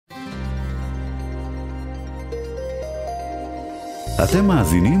אתם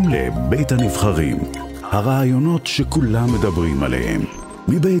מאזינים לבית הנבחרים, הרעיונות שכולם מדברים עליהם,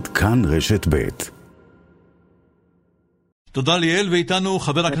 מבית כאן רשת בית. תודה ליאל, ואיתנו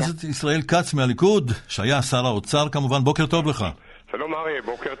חבר הכנסת ישראל כץ מהליכוד, שהיה שר האוצר כמובן. בוקר טוב לך. שלום אריה,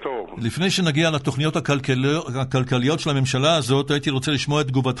 בוקר טוב. לפני שנגיע לתוכניות הכלכליות של הממשלה הזאת, הייתי רוצה לשמוע את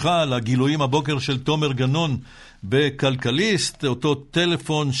תגובתך על הגילויים הבוקר של תומר גנון בכלכליסט, אותו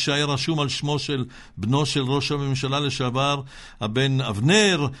טלפון שהיה רשום על שמו של בנו של ראש הממשלה לשעבר, הבן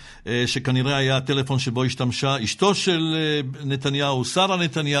אבנר, שכנראה היה הטלפון שבו השתמשה אשתו של נתניהו, שרה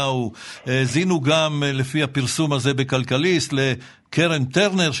נתניהו. זינו גם לפי הפרסום הזה בכלכליסט קרן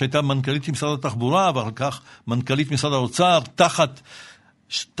טרנר, שהייתה מנכ"לית משרד התחבורה, ואחר כך מנכ"לית משרד האוצר,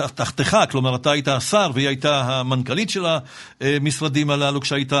 תחתך, כלומר אתה היית השר, והיא הייתה המנכ"לית של המשרדים הללו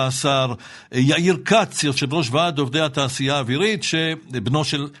כשהיית השר. יאיר כץ, יושב ראש ועד עובדי התעשייה האווירית, שבנו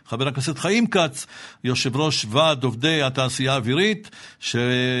של חבר הכנסת חיים כץ, יושב ראש ועד עובדי התעשייה האווירית,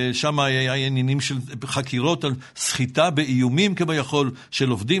 ששם היה עניינים של חקירות על סחיטה באיומים כביכול של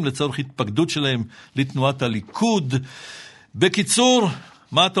עובדים לצורך התפקדות שלהם לתנועת הליכוד. בקיצור,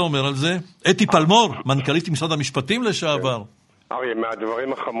 מה אתה אומר על זה? אתי פלמור, מנכ"לית משרד המשפטים לשעבר. אריה,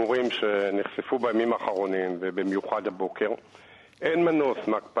 מהדברים החמורים שנחשפו בימים האחרונים, ובמיוחד הבוקר, אין מנוס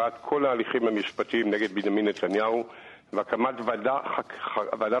מהקפאת כל ההליכים המשפטיים נגד בנימין נתניהו, והקמת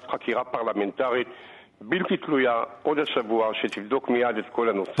ועדת חקירה פרלמנטרית בלתי תלויה עוד השבוע, שתבדוק מיד את כל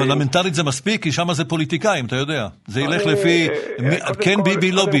הנושאים. פרלמנטרית זה מספיק, כי שמה זה פוליטיקאים, אתה יודע. זה ילך לפי כן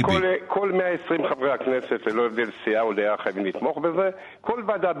ביבי, לא ביבי. כל 120 חברי הכנסת, ללא הבדל סיעה או דעה, חייבים לתמוך בזה. כל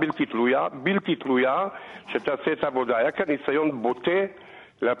ועדה בלתי תלויה, שתעשה את העבודה. היה כאן ניסיון בוטה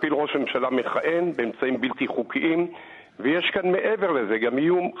להפיל ראש ממשלה מכהן באמצעים בלתי חוקיים, ויש כאן מעבר לזה גם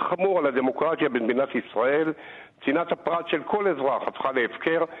איום חמור על הדמוקרטיה במדינת ישראל. צנעת הפרט של כל אזרח הפכה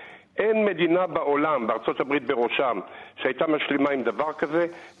להפקר. אין מדינה בעולם, בארצות הברית בראשם, שהייתה משלימה עם דבר כזה,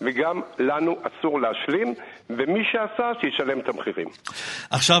 וגם לנו אסור להשלים, ומי שעשה שישלם את המחירים.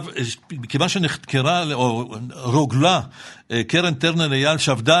 עכשיו, כיוון שנחקרה או רוגלה קרן טרנר אייל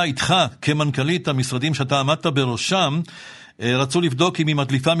שעבדה איתך כמנכ"לית המשרדים שאתה עמדת בראשם, רצו לבדוק אם היא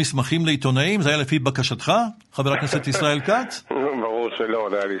מדליפה מסמכים לעיתונאים. זה היה לפי בקשתך, חבר הכנסת ישראל כץ? ברור שלא,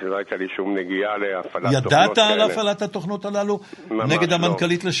 לא הייתה לי שום נגיעה להפעלת תוכנות כאלה. ידעת על הפעלת התוכנות הללו נגד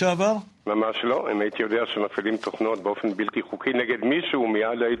המנכ"לית לשעבר? ממש לא. אם הייתי יודע שמפעילים תוכנות באופן בלתי חוקי נגד מישהו,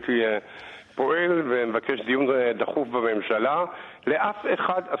 מיד הייתי פועל ומבקש דיון דחוף בממשלה. לאף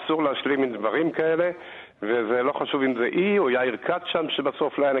אחד אסור להשלים עם דברים כאלה, וזה לא חשוב אם זה אי או יאיר כץ שם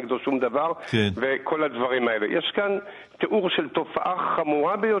שבסוף לא היה נגדו שום דבר, כן. וכל הדברים האלה. יש כאן תיאור של תופעה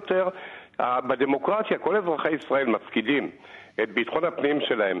חמורה ביותר בדמוקרטיה. כל אזרחי ישראל מפקידים את ביטחון הפנים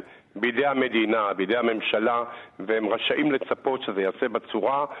שלהם בידי המדינה, בידי הממשלה, והם רשאים לצפות שזה יעשה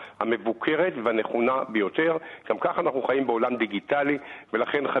בצורה המבוקרת והנכונה ביותר. גם ככה אנחנו חיים בעולם דיגיטלי,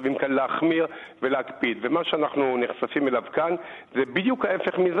 ולכן חייבים כאן להחמיר ולהקפיד. ומה שאנחנו נחשפים אליו כאן זה בדיוק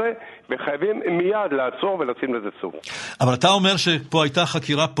ההפך מזה, וחייבים מיד לעצור ולשים לזה סוף. אבל אתה אומר שפה הייתה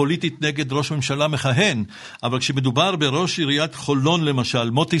חקירה פוליטית נגד ראש ממשלה מכהן, אבל כשמדובר בראש עיריית חולון למשל,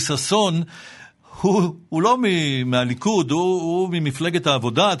 מוטי ססון, הוא לא מהליכוד, הוא ממפלגת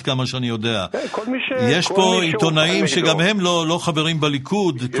העבודה, עד כמה שאני יודע. יש פה עיתונאים שגם הם לא חברים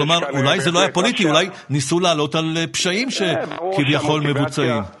בליכוד, כלומר, אולי זה לא היה פוליטי, אולי ניסו לעלות על פשעים שכביכול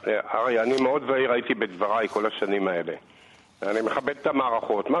מבוצעים. הרי אני מאוד זהיר הייתי בדבריי כל השנים האלה. אני מכבד את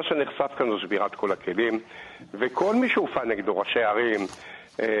המערכות. מה שנחשף כאן זו שבירת כל הכלים, וכל מי שהופע נגדו, ראשי ערים,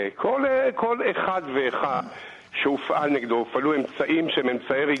 כל אחד ואחד שהופעל נגדו, הופעלו אמצעים שהם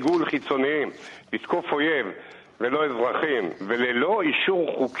אמצעי ריגול חיצוניים, לתקוף אויב ולא אזרחים, וללא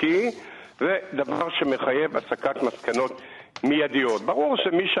אישור חוקי, זה דבר שמחייב הסקת מסקנות מיידיות. ברור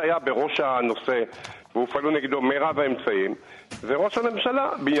שמי שהיה בראש הנושא והופעלו נגדו מרב האמצעים, זה ראש הממשלה,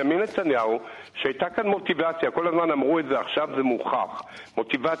 בנימין נתניהו, שהייתה כאן מוטיבציה, כל הזמן אמרו את זה, עכשיו זה מוכח,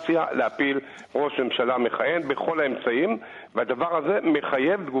 מוטיבציה להפיל ראש ממשלה מכהן בכל האמצעים, והדבר הזה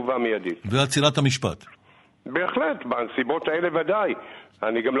מחייב תגובה מיידית. ועצירת המשפט. בהחלט, בנסיבות האלה ודאי.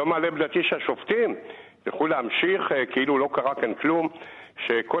 אני גם לא מעלה בדעתי שהשופטים יוכלו להמשיך כאילו לא קרה כאן כלום,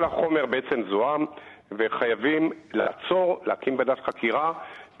 שכל החומר בעצם זוהם, וחייבים לעצור, להקים ועדת חקירה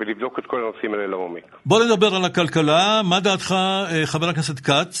ולבדוק את כל הנושאים האלה לעומק. בוא נדבר על הכלכלה. מה דעתך, חבר הכנסת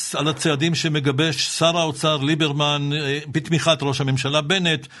כץ, על הצעדים שמגבש שר האוצר ליברמן בתמיכת ראש הממשלה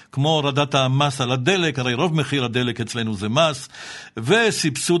בנט, כמו הורדת המס על הדלק, הרי רוב מחיר הדלק אצלנו זה מס,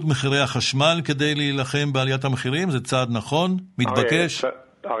 וסבסוד מחירי החשמל כדי להילחם בעליית המחירים? זה צעד נכון? מתבקש?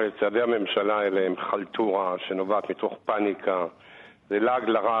 הרי צעדי הממשלה האלה הם חלטורה שנובעת מתוך פאניקה זה לעג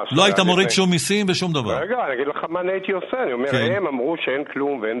לרש. לא היית מוריד שום מיסים ושום דבר. רגע, אני אגיד לך מה אני הייתי עושה. אני אומר, הם אמרו שאין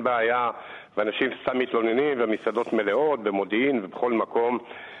כלום ואין בעיה, ואנשים סתם מתלוננים, והמסעדות מלאות במודיעין ובכל מקום,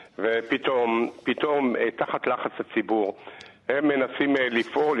 ופתאום תחת לחץ הציבור, הם מנסים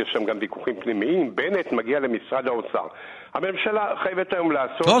לפעול, יש שם גם ויכוחים פנימיים, בנט מגיע למשרד האוצר. הממשלה חייבת היום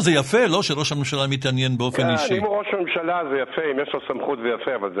לעשות... טוב, זה יפה, לא שראש הממשלה מתעניין באופן אישי. אם הוא ראש הממשלה זה יפה, אם יש לו סמכות זה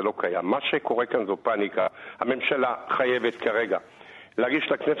יפה, אבל זה לא קיים. מה שקורה כאן זו פאניקה. הממשלה חייבת כרגע להגיש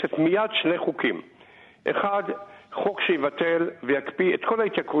לכנסת מיד שני חוקים. אחד, חוק שיבטל ויקפיא את כל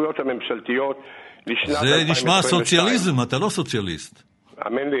ההתייקרויות הממשלתיות לשנת 2022. זה נשמע סוציאליזם, אתה לא סוציאליסט.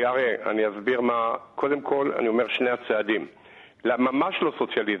 אמן לי, הרי, אני אסביר מה... קודם כל, אני אומר שני הצעדים. ממש לא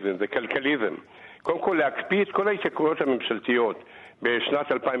סוציאליזם, זה כלכליזם. קודם כל, להקפיא את כל ההתייקרויות הממשלתיות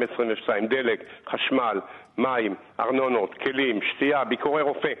בשנת 2022, דלק, חשמל, מים, ארנונות, כלים, שתייה, ביקורי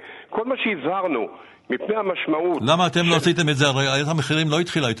רופא, כל מה שהזהרנו מפני המשמעות... למה אתם לא עשיתם את זה? הרי המחירים לא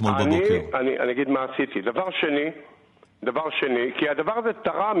התחילה אתמול בבוקר. אני אגיד מה עשיתי. דבר שני, כי הדבר הזה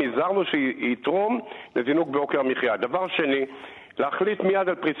תרם, הזהרנו שיתרום לזינוק ביוקר המחיה. דבר שני, להחליט מיד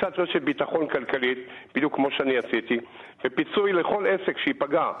על פריצת רשת ביטחון כלכלית, בדיוק כמו שאני עשיתי, ופיצוי לכל עסק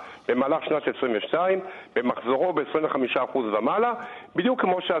שיפגע במהלך שנת 22, במחזורו ב-25% ומעלה, בדיוק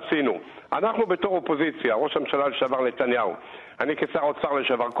כמו שעשינו. אנחנו בתור אופוזיציה, ראש הממשלה לשעבר נתניהו, אני כשר האוצר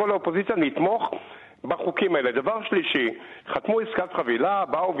לשעבר, כל האופוזיציה נתמוך בחוקים האלה. דבר שלישי, חתמו עסקת חבילה,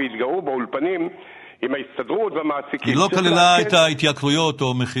 באו והתגאו באולפנים עם ההסתדרות והמעסיקים. היא לא כללה את ההתייקרויות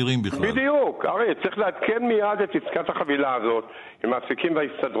או מחירים בכלל. בדיוק, הרי צריך לעדכן מיד את עסקת החבילה הזאת עם המעסיקים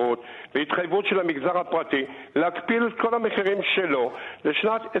וההסתדרות, להתחייבות של המגזר הפרטי, להקפיל את כל המחירים שלו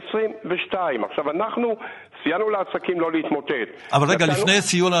לשנת 22. עכשיו אנחנו סייענו לעסקים לא להתמוטט. אבל רגע, לפני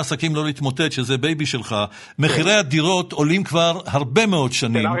סיוע לעסקים לא להתמוטט, שזה בייבי שלך, מחירי הדירות עולים כבר הרבה מאוד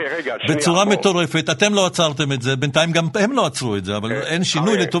שנים, בצורה מטורפת. אתם לא עצרתם את זה, בינתיים גם הם לא עצרו את זה, אבל אין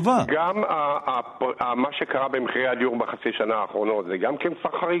שינוי לטובה. גם מה שקרה במחירי הדיור בחצי שנה האחרונות, זה גם כן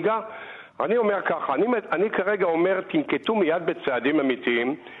כבר חריגה. אני אומר ככה, אני כרגע אומר, תנקטו מיד בצעדים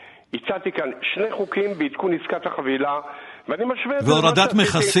אמיתיים. הצעתי כאן שני חוקים בעדכון עסקת החבילה, ואני משווה את זה. והורדת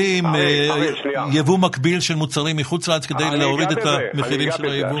מכסים, יבוא מקביל של מוצרים מחוץ לארץ כדי להוריד את המחירים של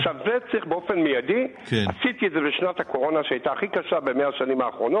היבוא. עכשיו זה צריך באופן מיידי, עשיתי את זה בשנת הקורונה שהייתה הכי קשה ב100 השנים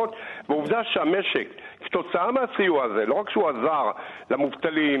האחרונות, ועובדה שהמשק, כתוצאה מהסיוע הזה, לא רק שהוא עזר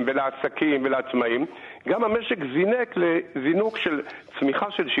למובטלים ולעסקים ולעצמאים, גם המשק זינק לזינוק של צמיחה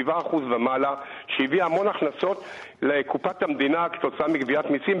של 7% ומעלה, שהביא המון הכנסות לקופת המדינה כתוצאה מגביית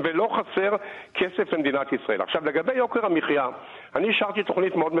מיסים, ולא חסר כסף למדינת ישראל. עכשיו, לגבי יוקר המחיה, אני השארתי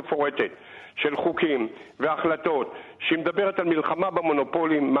תוכנית מאוד מפורטת של חוקים והחלטות שמדברת על מלחמה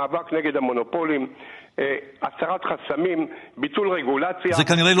במונופולים, מאבק נגד המונופולים, הסרת חסמים, ביטול רגולציה. זה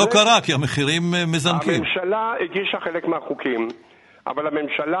כנראה לא קרה, כי המחירים מזנקים. הממשלה הגישה חלק מהחוקים, אבל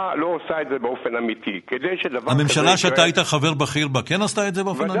הממשלה לא עושה את זה באופן אמיתי. כדי שדבר הממשלה שאתה היית חבר בכיר בה, כן עשתה את זה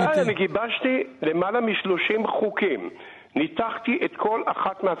באופן אמיתי? ודאי, אני גיבשתי למעלה מ30 חוקים. ניתחתי את כל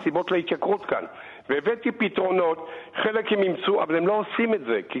אחת מהסיבות להתייקרות כאן, והבאתי פתרונות. חלק הם ימצאו, אבל הם לא עושים את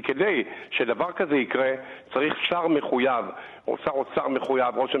זה, כי כדי שדבר כזה יקרה, צריך שר מחויב, או שר אוצר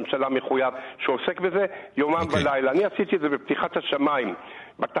מחויב, ראש הממשלה מחויב, שעוסק בזה יומם ולילה. אני עשיתי את זה בפתיחת השמיים,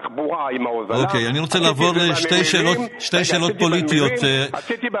 בתחבורה עם ההוזלה. אוקיי, אני רוצה לעבור לשתי שאלות פוליטיות.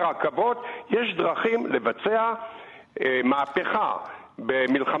 עשיתי ברכבות, יש דרכים לבצע מהפכה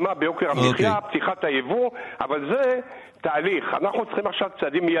במלחמה ביוקר המחיה, פתיחת היבוא, אבל זה תהליך. אנחנו צריכים עכשיו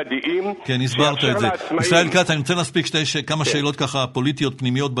צעדים מיידיים. כן, הסברת את זה. ישראל כץ, אני רוצה להספיק כמה שאלות ככה פוליטיות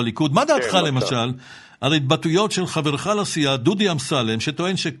פנימיות בליכוד. מה דעתך למשל על התבטאויות של חברך לסיעה, דודי אמסלם,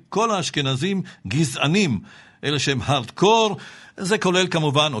 שטוען שכל האשכנזים גזענים, אלה שהם הארדקור, זה כולל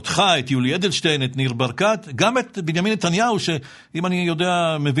כמובן אותך, את יולי אדלשטיין, את ניר ברקת, גם את בנימין נתניהו, שאם אני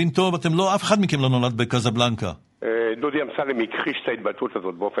יודע, מבין טוב, אף אחד מכם לא נולד בקזבלנקה. דודי אמסלם הכחיש את ההתבטאות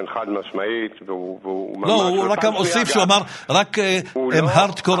הזאת באופן חד משמעית, והוא לא, הוא רק הוסיף שהוא אמר, רק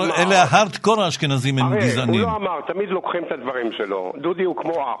אלה ההארדקור האשכנזים הם גזענים. הוא לא אמר, תמיד לוקחים את הדברים שלו. דודי הוא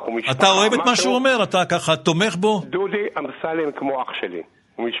כמו אח, הוא משפחה. אתה אוהב את מה שהוא אומר? אתה ככה תומך בו? דודי אמסלם כמו אח שלי.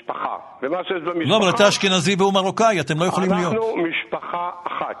 הוא משפחה. ומה שיש במשפחה... לא, אבל אתה אשכנזי והוא מרוקאי, אתם לא יכולים להיות. אנחנו משפחה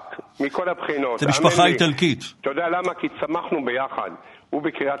אחת, מכל הבחינות. זה משפחה איטלקית. אתה יודע למה? כי צמחנו ביחד. הוא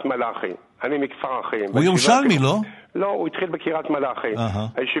בקריית מלאכי, אני מכפר אחים. הוא ירושלמי, לא? לא, הוא התחיל בקריית מלאכי.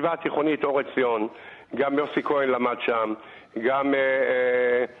 הישיבה התיכונית אור עציון, גם יוסי כהן למד שם, גם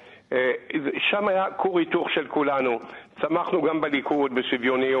שם היה כור היתוך של כולנו. צמחנו גם בליכוד,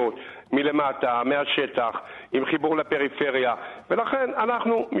 בשוויוניות, מלמטה, מהשטח, עם חיבור לפריפריה, ולכן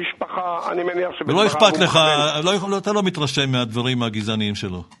אנחנו משפחה, אני מניח ולא אכפת לך, אתה לא מתרשם מהדברים הגזעניים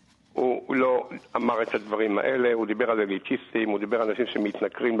שלו. הוא לא אמר את הדברים האלה, הוא דיבר על אליטיסטים, הוא דיבר על אנשים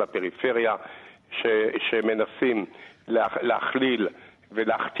שמתנכרים בפריפריה, שמנסים להכליל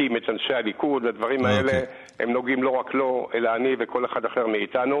ולהחתים את אנשי הליכוד, והדברים האלה הם נוגעים לא רק לו, אלא אני וכל אחד אחר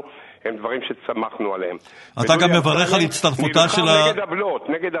מאיתנו, הם דברים שצמחנו עליהם. אתה גם מברך על הצטרפותה של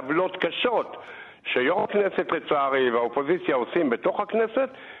נגד עוולות קשות, שיו"ר הכנסת לצערי והאופוזיציה עושים בתוך הכנסת,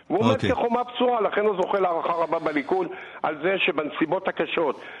 והוא עומד כחומה בצורה, לכן הוא זוכה להערכה רבה בליכוד על זה שבנסיבות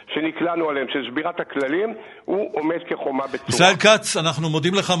הקשות שנקלענו עליהם, של שבירת הכללים, הוא עומד כחומה בצורה. ישראל כץ, אנחנו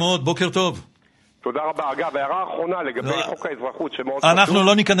מודים לך מאוד, בוקר טוב. תודה רבה. אגב, הערה האחרונה לגבי חוק האזרחות שמאוד אנחנו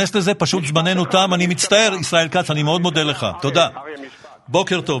לא ניכנס לזה, פשוט זמננו תם, אני מצטער, ישראל כץ, אני מאוד מודה לך. תודה.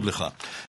 בוקר טוב לך.